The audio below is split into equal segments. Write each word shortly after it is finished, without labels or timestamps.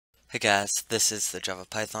Hey guys, this is the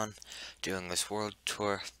Java+Python doing this world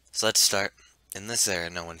tour. So let's start. In this area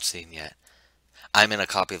no one's seen yet. I'm in a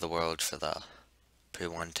copy of the world for the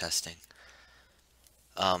pre-1 testing.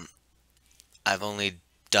 Um, I've only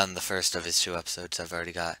done the first of his 2 episodes. I've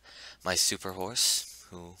already got my super horse,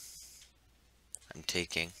 who I'm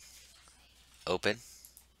taking. Open.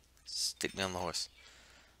 Stick me on the horse.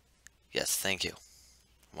 Yes, thank you.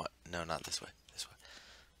 What? No, not this way. This way.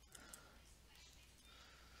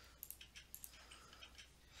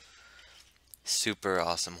 Super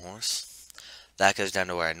awesome horse. That goes down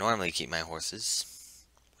to where I normally keep my horses.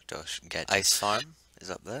 Which get Ice Farm is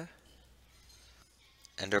up there.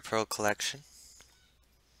 Ender Pearl Collection.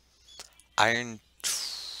 Iron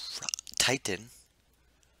Titan.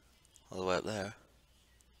 All the way up there.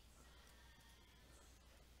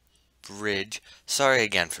 Bridge. Sorry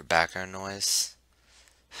again for background noise.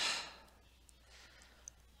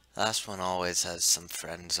 Last one always has some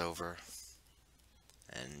friends over.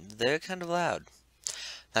 And they're kind of loud.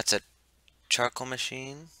 That's a charcoal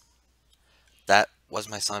machine. That was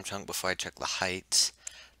my slime chunk before I checked the heights.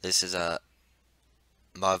 This is a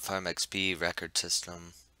Mob Farm XP record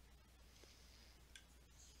system.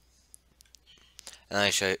 And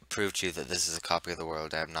then I proved to you that this is a copy of the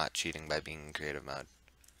world. I'm not cheating by being in creative mode.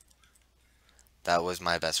 That was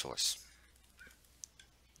my best horse.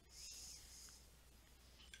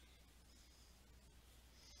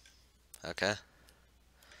 Okay.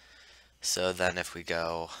 So then if we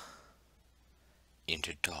go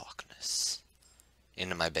into darkness,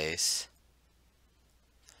 into my base.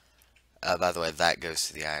 By the way, that goes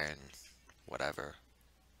to the iron, whatever.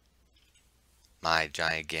 My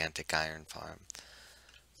gigantic iron farm.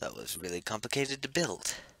 That was really complicated to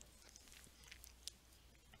build.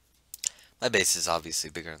 My base is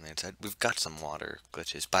obviously bigger on the inside. We've got some water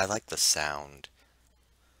glitches, but I like the sound.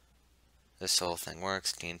 This whole thing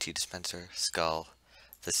works. TNT dispenser, skull.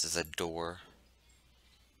 This is a door.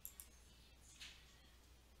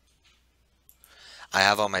 I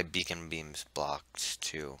have all my beacon beams blocked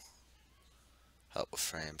to help with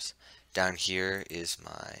frames. Down here is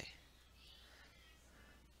my...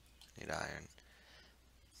 need iron.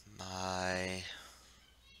 My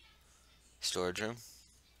storage room.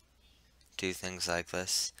 Do things like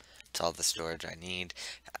this. It's all the storage I need.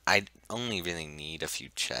 I only really need a few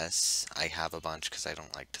chests. I have a bunch because I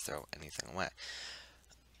don't like to throw anything away.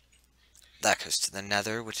 That goes to the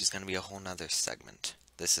nether, which is going to be a whole nother segment.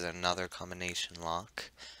 This is another combination lock,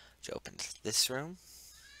 which opens this room.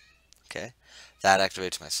 Okay. That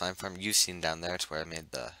activates my slime farm. You've seen down there, it's where I made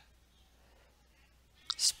the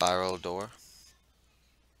spiral door.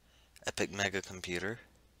 Epic mega computer.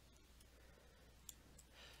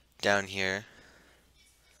 Down here,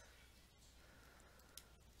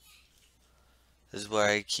 this is where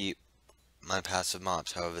I keep my passive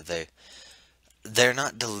mobs. However, they're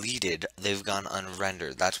not deleted, they've gone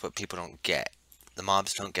unrendered. That's what people don't get. The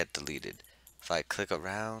mobs don't get deleted. If I click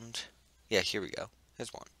around, yeah, here we go.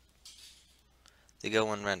 Here's one. They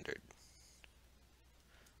go unrendered.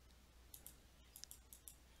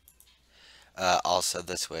 Also,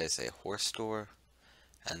 this way is a horse door,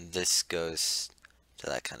 and this goes to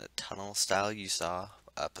that kind of tunnel style you saw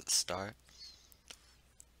up at the start.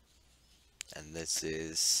 And this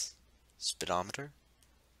is speedometer.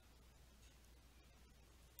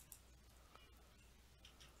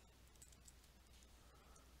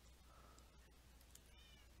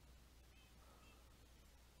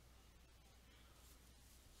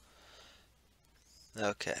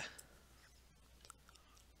 Okay.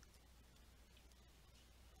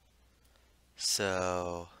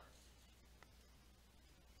 So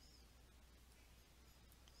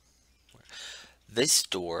this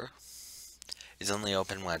door is only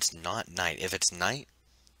open when it's not night. If it's night,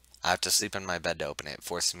 I have to sleep in my bed to open it. It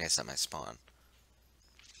forces me to set my spawn.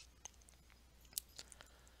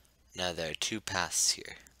 Now there are 2 paths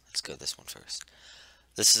here. Let's go this one first.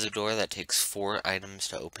 This is a door that takes 4 items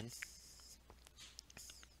to open.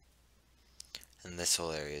 And this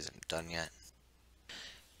whole area isn't done yet.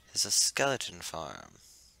 It's a skeleton farm.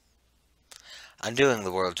 I'm doing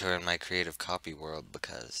the world tour in my creative copy world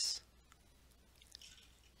because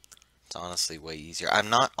it's honestly way easier. I'm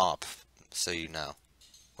not op, so you know.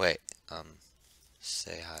 Wait,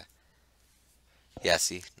 say hi. Yeah,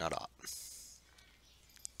 see, not op.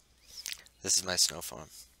 This is my snow farm.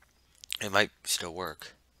 It might still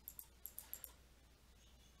work.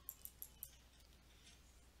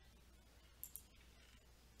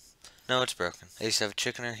 No, it's broken. I used to have a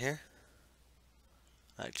chickener here.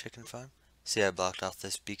 Alright, chicken farm. See, I blocked off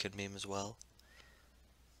this beacon beam as well.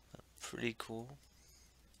 Pretty cool.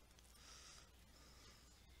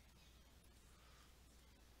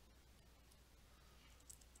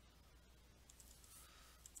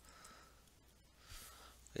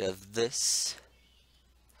 We have this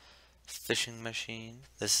fishing machine.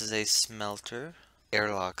 This is a smelter.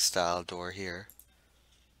 Airlock style door here.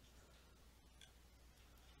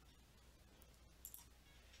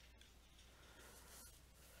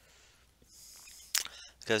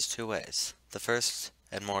 It goes two ways. The first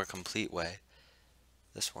and more complete way,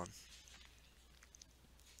 this one.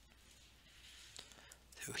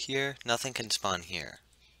 Through here, nothing can spawn here.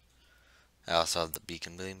 I also have the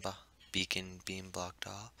beacon beam blocked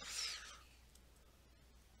off.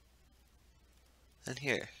 And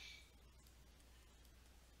here.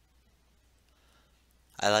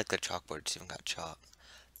 I like the chalkboard, it's even got chalk.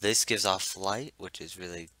 This gives off light, which is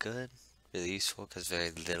really good, really useful, because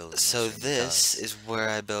very little in this room this is where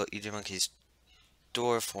I built EJ Monkey's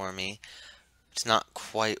door for me. It's not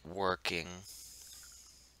quite working.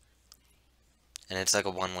 And it's like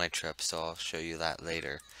a one-way trip, so I'll show you that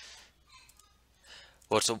later.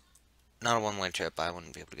 Well, it's not a one-way trip, I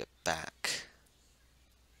wouldn't be able to get back.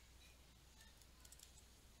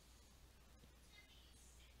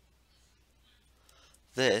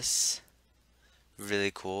 This,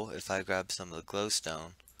 really cool, if I grab some of the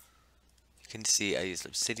glowstone, you can see I used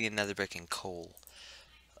obsidian, nether brick, and coal.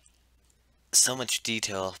 So much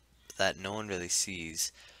detail that no one really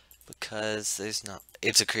sees, because there's not,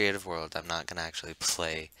 it's a creative world, I'm not gonna actually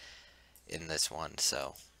play in this one,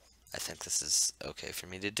 so I think this is okay for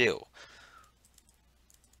me to do.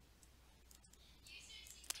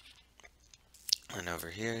 And over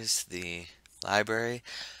here is the library,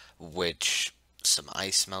 which some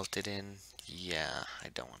ice melted in. Yeah, I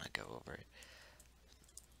don't want to go over it.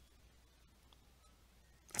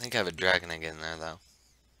 I think I have a dragon egg in there, though.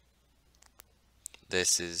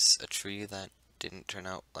 This is a tree that didn't turn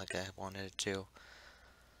out like I wanted it to.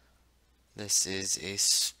 This is a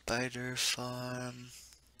spider farm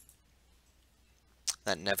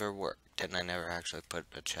that never worked, and I never actually put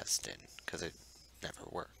a chest in, because it never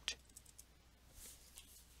worked.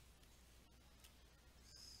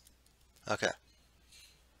 Okay.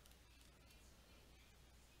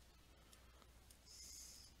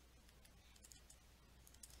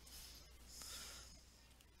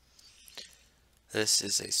 This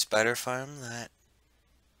is a spider farm that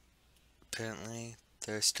apparently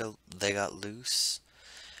they got loose,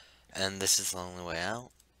 and this is the only way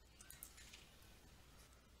out.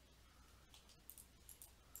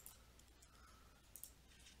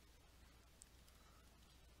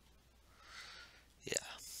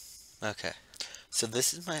 Yeah. Okay. So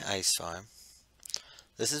this is my ice farm.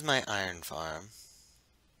 This is my iron farm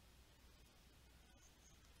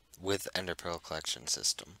with ender pearl collection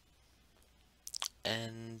system.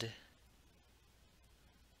 And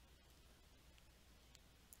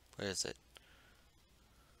where is it?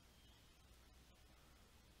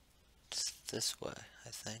 It's this way, I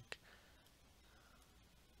think.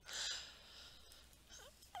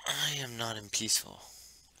 I am not in peaceful.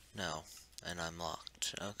 No, and I'm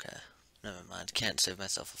locked. Okay, never mind. Can't save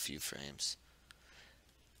myself a few frames.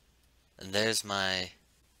 And there's my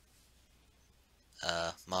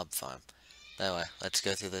mob farm. Anyway, let's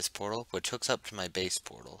go through this portal, which hooks up to my base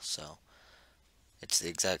portal, so it's the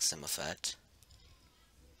exact same effect.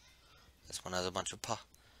 This one has a bunch of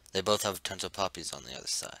they both have tons of poppies on the other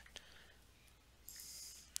side.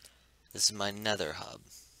 This is my nether hub.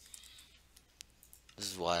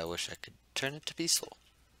 This is why I wish I could turn it to peaceful.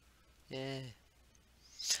 Yay.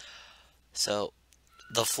 So,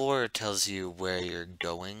 the floor tells you where you're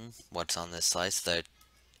going, what's on this slice. There are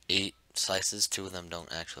 8 slices, 2 of them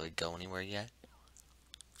don't actually go anywhere yet.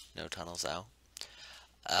 No tunnels out.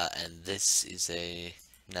 And this is a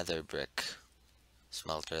nether brick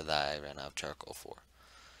smelter that I ran out of charcoal for.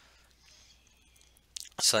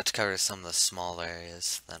 So let's cover some of the small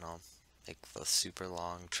areas, then I'll make the super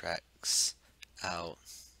long treks out.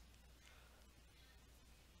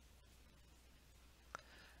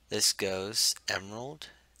 This goes emerald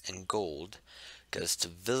and gold, goes to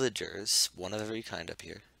villagers, one of every kind up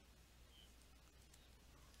here.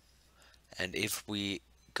 And if we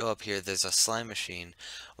go up here, there's a slime machine,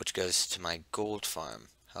 which goes to my gold farm.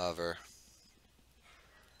 However,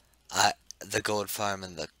 the gold farm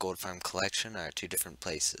and the gold farm collection are 2 different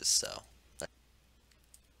places, so.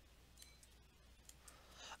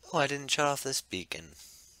 Oh, I didn't shut off this beacon.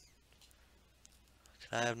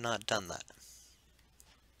 Could I have not done that?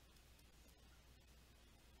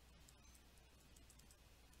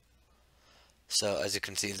 So, as you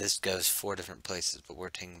can see, this goes 4 different places, but we're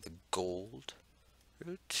taking the gold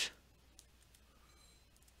route.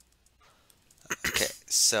 Okay,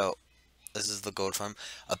 so this is the gold farm.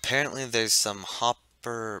 Apparently there's some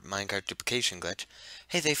hopper minecart duplication glitch.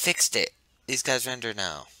 Hey, they fixed it! These guys render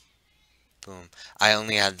now. Boom. I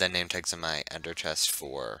only had the name tags in my ender chest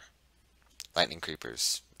for lightning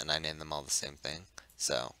creepers, and I named them all the same thing.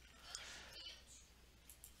 So,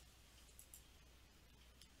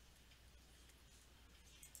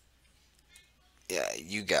 yeah,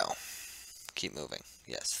 you go. Keep moving.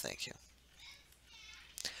 Yes, thank you.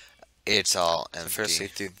 It's all empty. So firstly,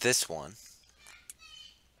 through this one,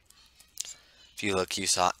 if you look, you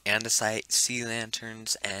saw andesite, sea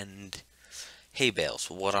lanterns, and hay bales.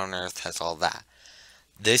 What on earth has all that?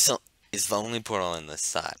 This is the only portal in this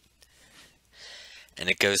side. And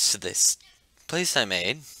it goes to this place I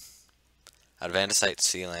made out of andesite,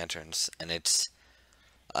 sea lanterns, and it's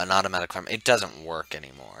an automatic farm. It doesn't work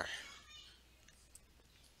anymore.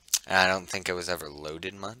 And I don't think it was ever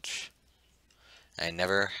loaded much. I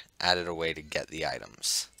never added a way to get the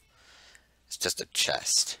items. It's just a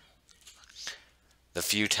chest. The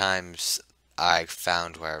few times I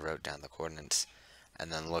found where I wrote down the coordinates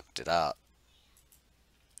and then looked it up,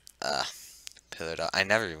 pillared up. I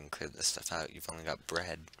never even cleared this stuff out. You've only got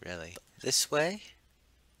bread, really. This way,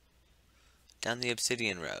 down the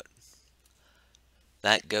obsidian road.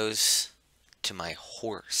 That goes to my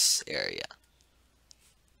horse area.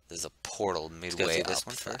 There's a portal midway up this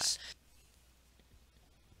one first.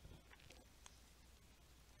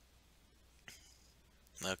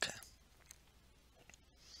 Okay.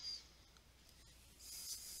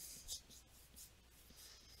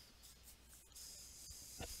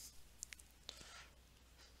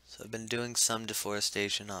 So I've been doing some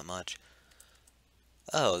deforestation, not much.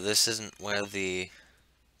 Oh, this isn't where the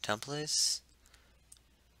temple is?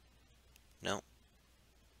 No.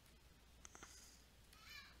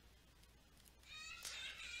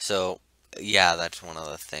 So, yeah, that's one of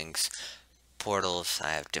the things. Portals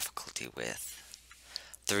I have difficulty with.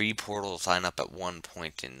 3 portals line up at one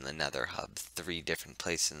point in the Nether Hub. 3 different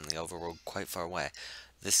places in the overworld, quite far away.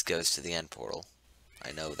 This goes to the end portal.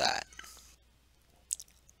 I know that.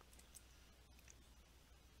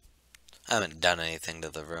 I haven't done anything to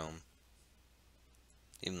the room.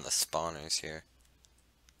 Even the spawner's here.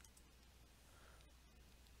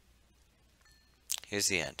 Here's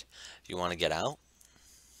the end. If you want to get out,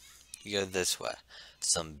 you go this way.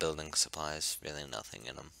 Some building supplies, really nothing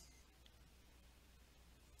in them.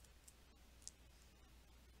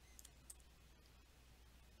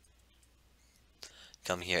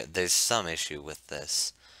 Come here. There's some issue with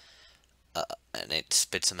this. And it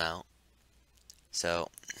spits them out. So,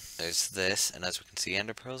 there's this, and as we can see,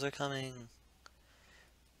 ender pearls are coming.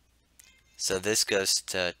 So this goes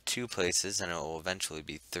to 2 places, and it will eventually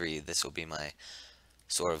be 3. This will be my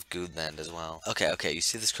sort of good land as well. Okay, you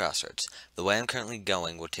see this crossroads. The way I'm currently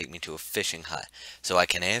going will take me to a fishing hut. So I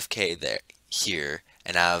can AFK here,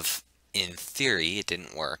 and have, in theory, it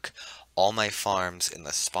didn't work, all my farms in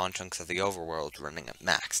the spawn chunks of the overworld running at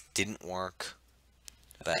max. Didn't work,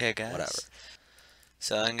 but okay, guys. Whatever.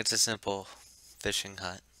 So I think it's a simple fishing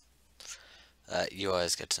hut. You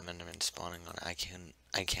always get some endermen spawning on it.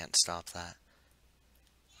 I can't stop that.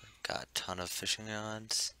 Got a ton of fishing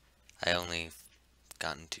rods. I only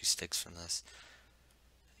gotten 2 sticks from this.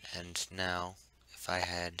 And now, if I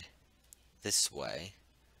head this way,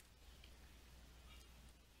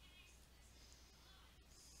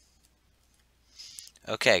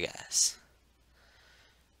 okay, guys.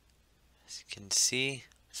 As you can see,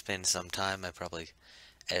 it's been some time. I probably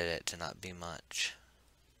edit it to not be much.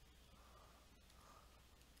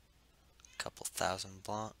 Couple thousand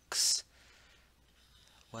blocks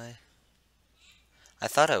away. I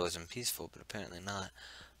thought I was in peaceful, but apparently not.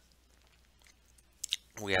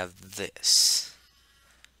 We have this.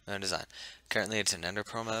 No design. Currently it's in Ender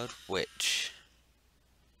Pearl mode, which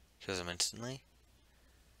kills them instantly.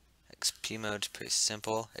 XP mode's pretty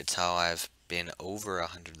simple. It's how I've been over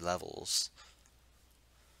 100 levels.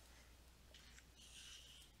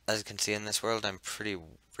 As you can see in this world, I'm pretty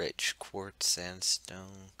rich. Quartz,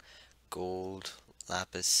 sandstone, gold,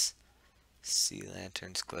 lapis, sea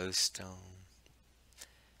lanterns, glowstone.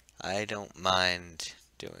 I don't mind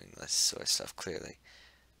doing this sort of stuff, clearly.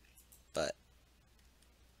 But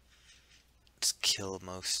let's kill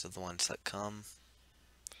most of the ones that come.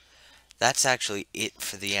 That's actually it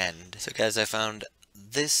for the end. So guys, I found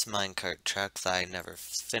this minecart track that I never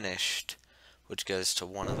finished, which goes to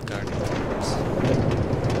one of the garden farms.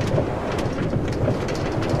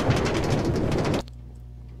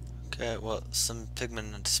 Okay, well, some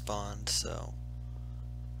pigmen had spawned, so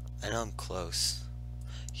I know I'm close.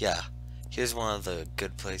 Yeah, here's one of the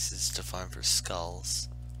good places to farm for skulls.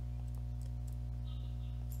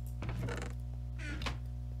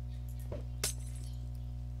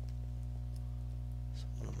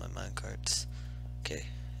 One of my minecarts. Okay,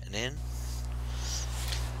 and in.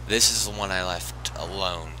 This is the one I left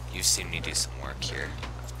alone. You've seen me do some work here.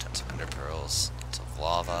 Tons of ender pearls, tons of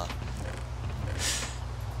lava.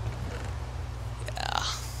 Yeah.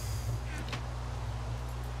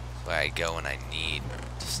 Where I go when I need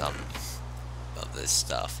some of this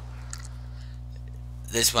stuff.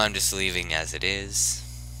 This one I'm just leaving as it is.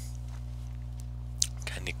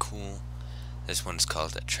 Kinda cool. This one's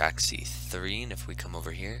called Atraxi 3, and if we come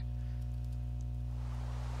over here,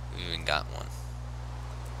 we've even got one.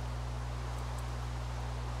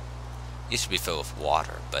 Used to be filled with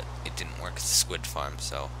water, but it didn't work as a squid farm,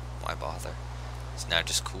 so why bother? It's now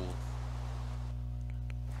just cool.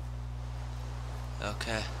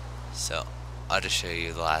 Okay, so I'll just show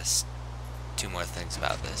you the last two more things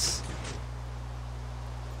about this.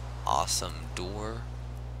 Awesome door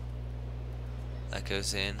that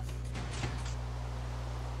goes in.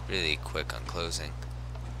 Really quick on closing.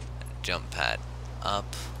 And jump pad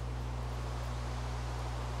up.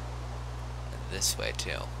 And this way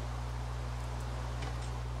too.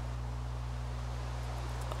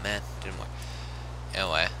 Oh man, didn't work.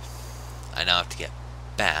 Anyway, I now have to get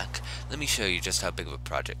back. Let me show you just how big of a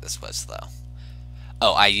project this was though.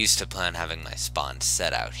 Oh, I used to plan having my spawn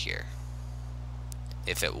set out here.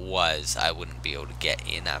 If it was, I wouldn't be able to get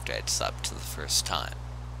in after I'd slept the first time.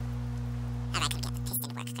 And I can get the piston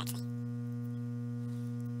to work correctly.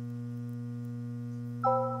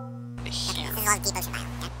 Here, This is all deep ocean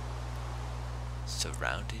bio.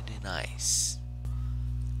 surrounded in ice.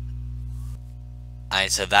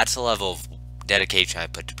 Alright, so that's the level of dedication I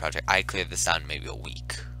put to project. I cleared this out in maybe a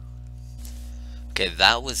week. Okay,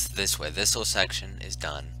 that was this way. This whole section is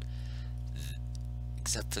done.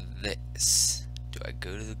 Except for this. Do I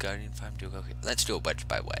go to the Guardian Farm? Do I go here? Let's do it wedge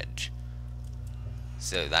by wedge.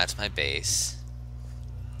 So that's my base.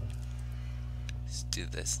 Let's do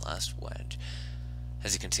this last wedge.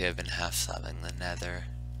 As you can see, I've been half slabbing the nether.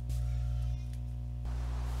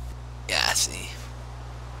 Yeah, see.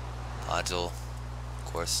 Puzzle.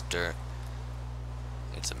 Coarse dirt.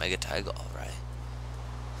 It's a mega tiger, alright.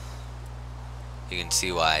 You can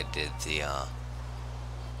see why I did the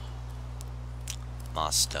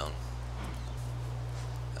moss stone.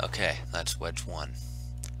 Okay, that's wedge 1.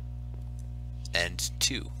 And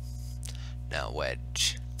 2. Now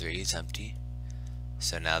wedge 3 is empty.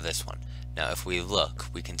 So now this one. Now if we look,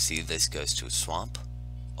 we can see this goes to a swamp,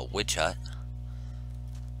 a witch hut,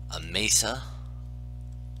 a mesa,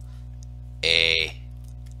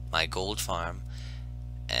 my gold farm,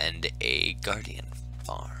 and a guardian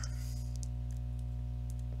farm.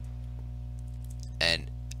 And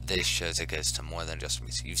this shows it goes to more than just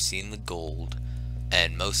me. So you've seen the gold,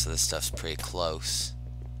 and most of the stuff's pretty close.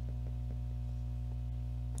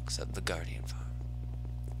 Except the guardian farm.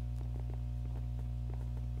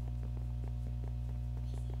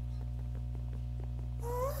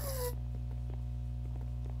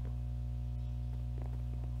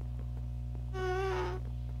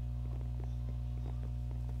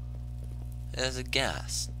 There's a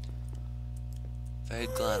gas. Very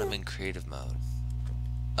glad I'm in creative mode.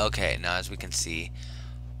 Okay, now as we can see,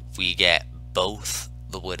 we get both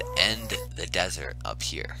the wood and the desert up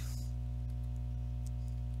here.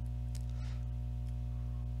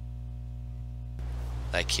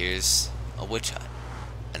 Like here's a witch hut,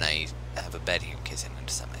 and I have a bed here in case I need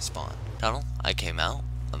to set my spawn. Tunnel, I came out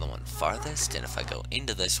on the one farthest, and if I go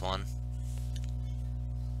into this one,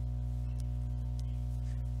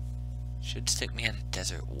 should stick me at a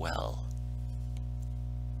desert well.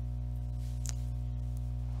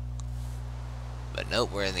 But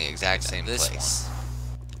nope, we're in the exact same place.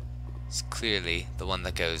 It's clearly the one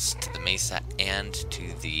that goes to the mesa and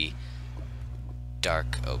to the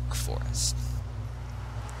dark oak forest.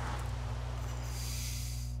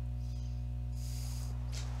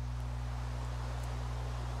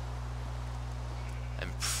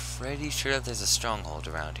 I'm pretty sure that there's a stronghold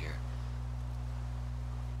around here.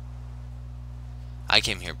 I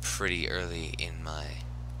came here pretty early in my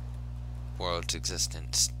world's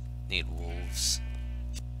existence. Need wolves.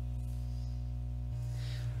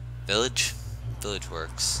 Village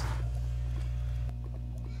works.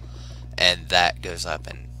 And that goes up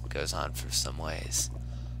and goes on for some ways.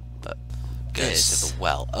 But goes to the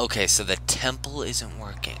well. Okay, so the temple isn't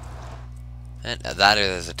working. And that or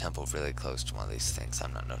there's a temple really close to one of these things.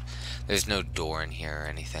 I'm not noticing. There's no door in here or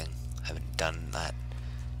anything. I haven't done that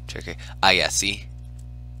tricky. Ah yeah, see?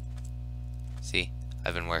 See?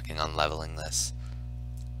 I've been working on leveling this.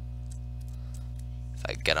 If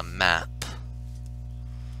I get a map.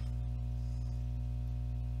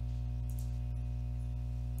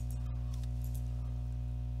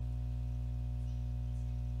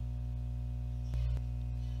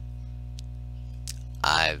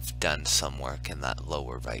 I've done some work in that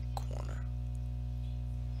lower right corner.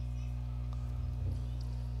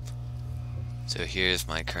 So here's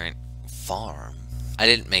my current farm. I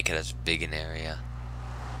didn't make it as big an area.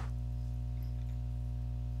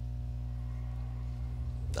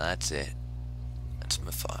 That's it. That's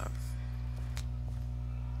my farm.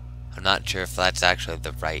 I'm not sure if that's actually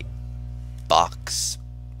the right box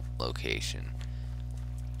location,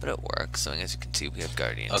 but it works. So as you can see, we have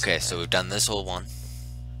guardians. Okay, so we've done this whole one.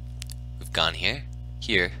 We've gone here,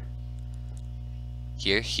 here,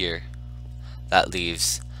 here, here. That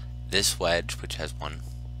leaves this wedge, which has one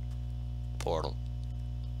portal.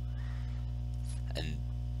 And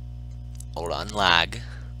hold on, lag.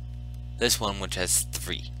 This one, which has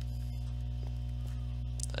 3.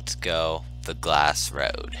 Let's go the glass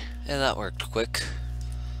road. Yeah, that worked quick.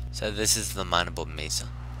 So this is the mineable mesa.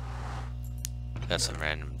 Got some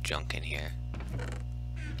random junk in here.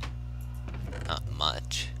 Not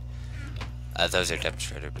much. Those are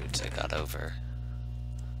demonstrator boots I got over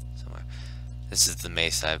somewhere. This is the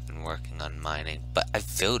mesa I've been working on mining, but I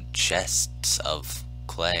filled chests of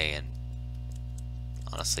clay and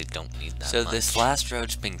honestly don't need that much. So this last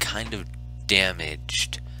road's been kind of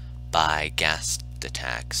damaged by gas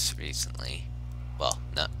attacks recently. Well,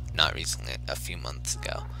 not recently, a few months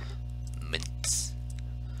ago.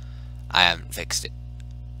 I haven't fixed it.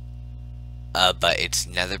 But it's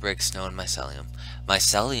nether brick, snow, and mycelium.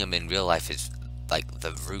 Mycelium in real life is like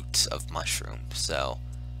the roots of mushrooms, so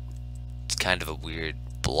it's kind of a weird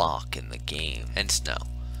block in the game. And snow.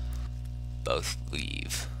 Both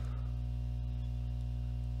leave.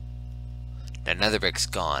 Now netherbrick's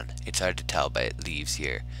gone. It's hard to tell, but it leaves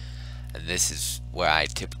here. And this is where I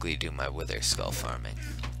typically do my wither skull farming.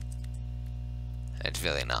 And it's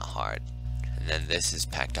really not hard. And then this is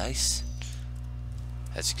packed ice.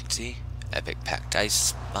 As you can see, epic packed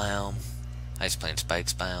ice biome. Ice plane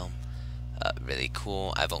spikes biome. Really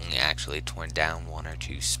cool. I've only actually torn down 1 or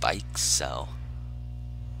 2 spikes, so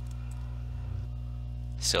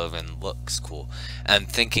still even looks cool. I'm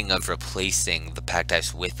thinking of replacing the packed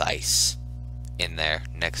ice with ice in there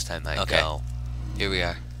next time I go. Here we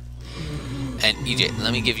are. And EJ,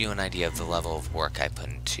 let me give you an idea of the level of work I put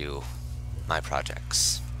into my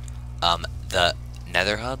projects. The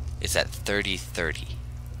nether hub is at 3030.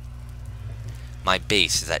 My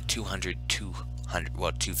base is at 200, 200,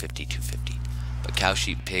 well 250, 250. But cow,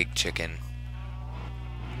 sheep, pig, chicken,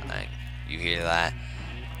 you hear that?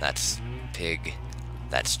 That's pig,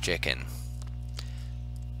 that's chicken.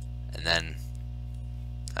 And then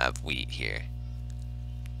I have wheat here.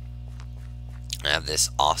 I have this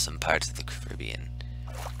awesome parts of the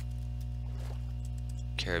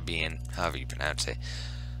Caribbean, however you pronounce it.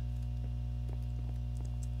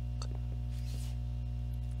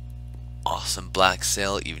 Awesome black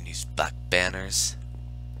sail, even use black banners.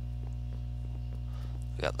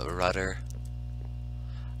 We got the rudder.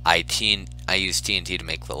 I use TNT to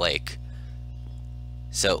make the lake.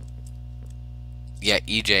 So, yeah,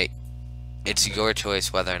 EJ, it's your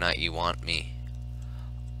choice whether or not you want me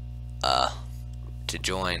to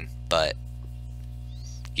join, but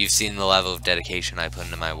you've seen the level of dedication I put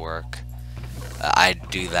into my work. I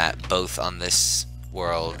do that both on this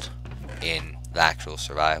world in the actual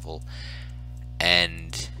survival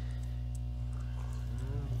and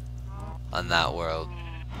on that world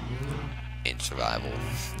in survival.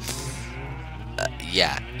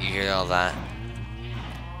 Yeah, you hear all that?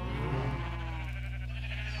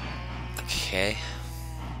 Okay.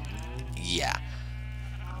 Yeah.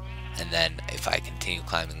 And then if I continue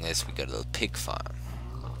climbing this, we go to the pig farm.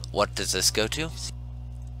 What does this go to?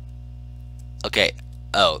 Okay.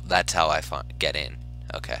 Oh, that's how I get in.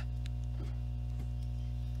 Okay.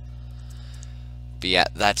 But yeah,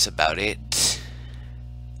 that's about it.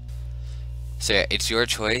 So yeah, it's your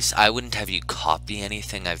choice. I wouldn't have you copy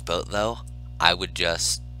anything I've built though. I would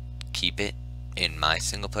just keep it in my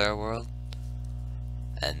single player world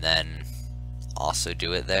and then also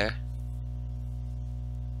do it there.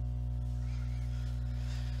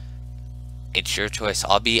 It's your choice.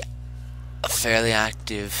 I'll be a fairly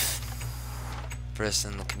active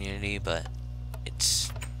person in the community, but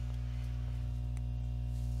it's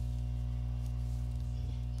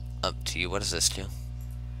up to you. What does this do?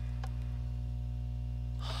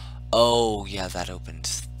 Oh, yeah, that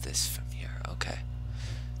opens this from here. Okay.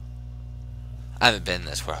 I haven't been in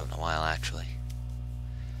this world in a while, actually.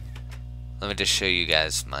 Let me just show you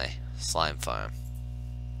guys my slime farm.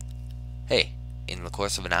 Hey, in the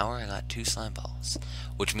course of an hour, I got 2 slime balls.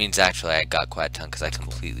 Which means, actually, I got quite a ton because I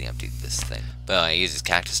completely emptied this thing. But I used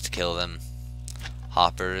cactus to kill them.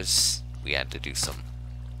 Hoppers. We had to do some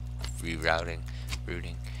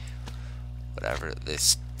rooting. whatever,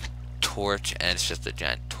 this torch, and it's just a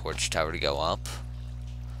giant torch tower to go up.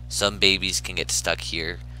 Some babies can get stuck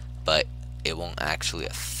here, but it won't actually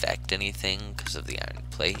affect anything because of the iron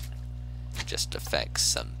plate. It just affects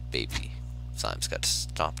some baby slimes got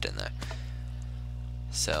stopped in there.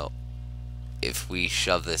 So if we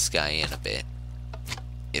shove this guy in a bit,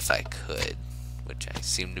 if I could, which I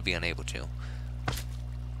seem to be unable to,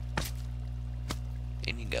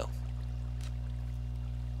 in you go.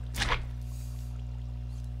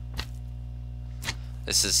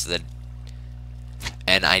 This is the,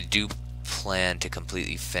 and I do plan to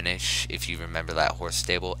completely finish, if you remember that horse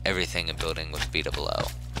stable, everything in building with beta below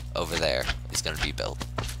over there is going to be built.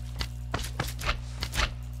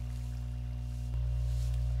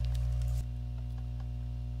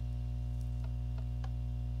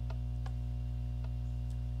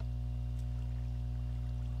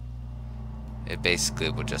 It basically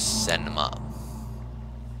will just send them up.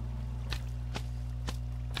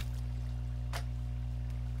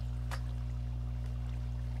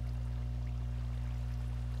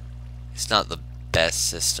 It's not the best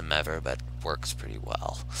system ever, but works pretty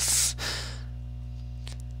well.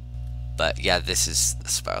 But yeah, this is the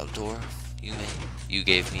spiral door you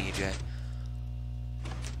gave me, EJ.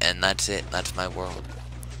 And that's it. That's my world.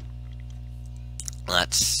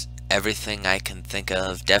 That's everything I can think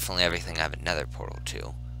of. Definitely everything I have a nether portal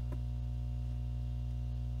to.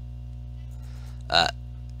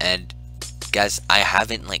 And guys, I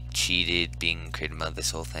haven't like cheated being in creative mode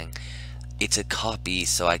this whole thing. It's a copy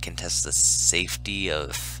so I can test the safety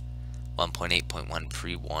of 1.8.1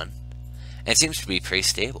 pre-1. And it seems to be pretty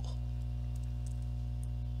stable.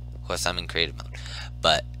 Of course, I'm in creative mode.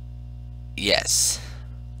 But, yes.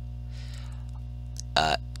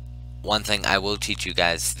 One thing, I will teach you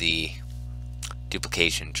guys the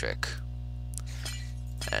duplication trick.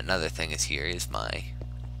 And another thing is here is my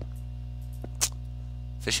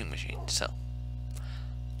fishing machine. So,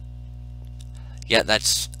 yeah,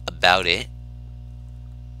 that's about it.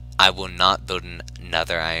 I will not build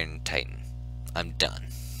another Iron Titan. I'm done.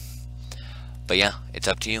 But yeah, it's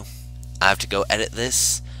up to you. I have to go edit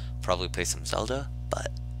this, probably play some Zelda, but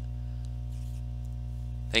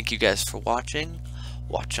thank you guys for watching.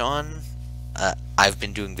 Watch on. I've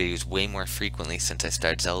been doing videos way more frequently since I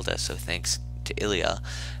started Zelda, so thanks to Illia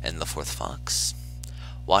and the Fourth Fox.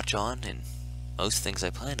 Watch on, and most things I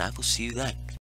play, and I will see you then.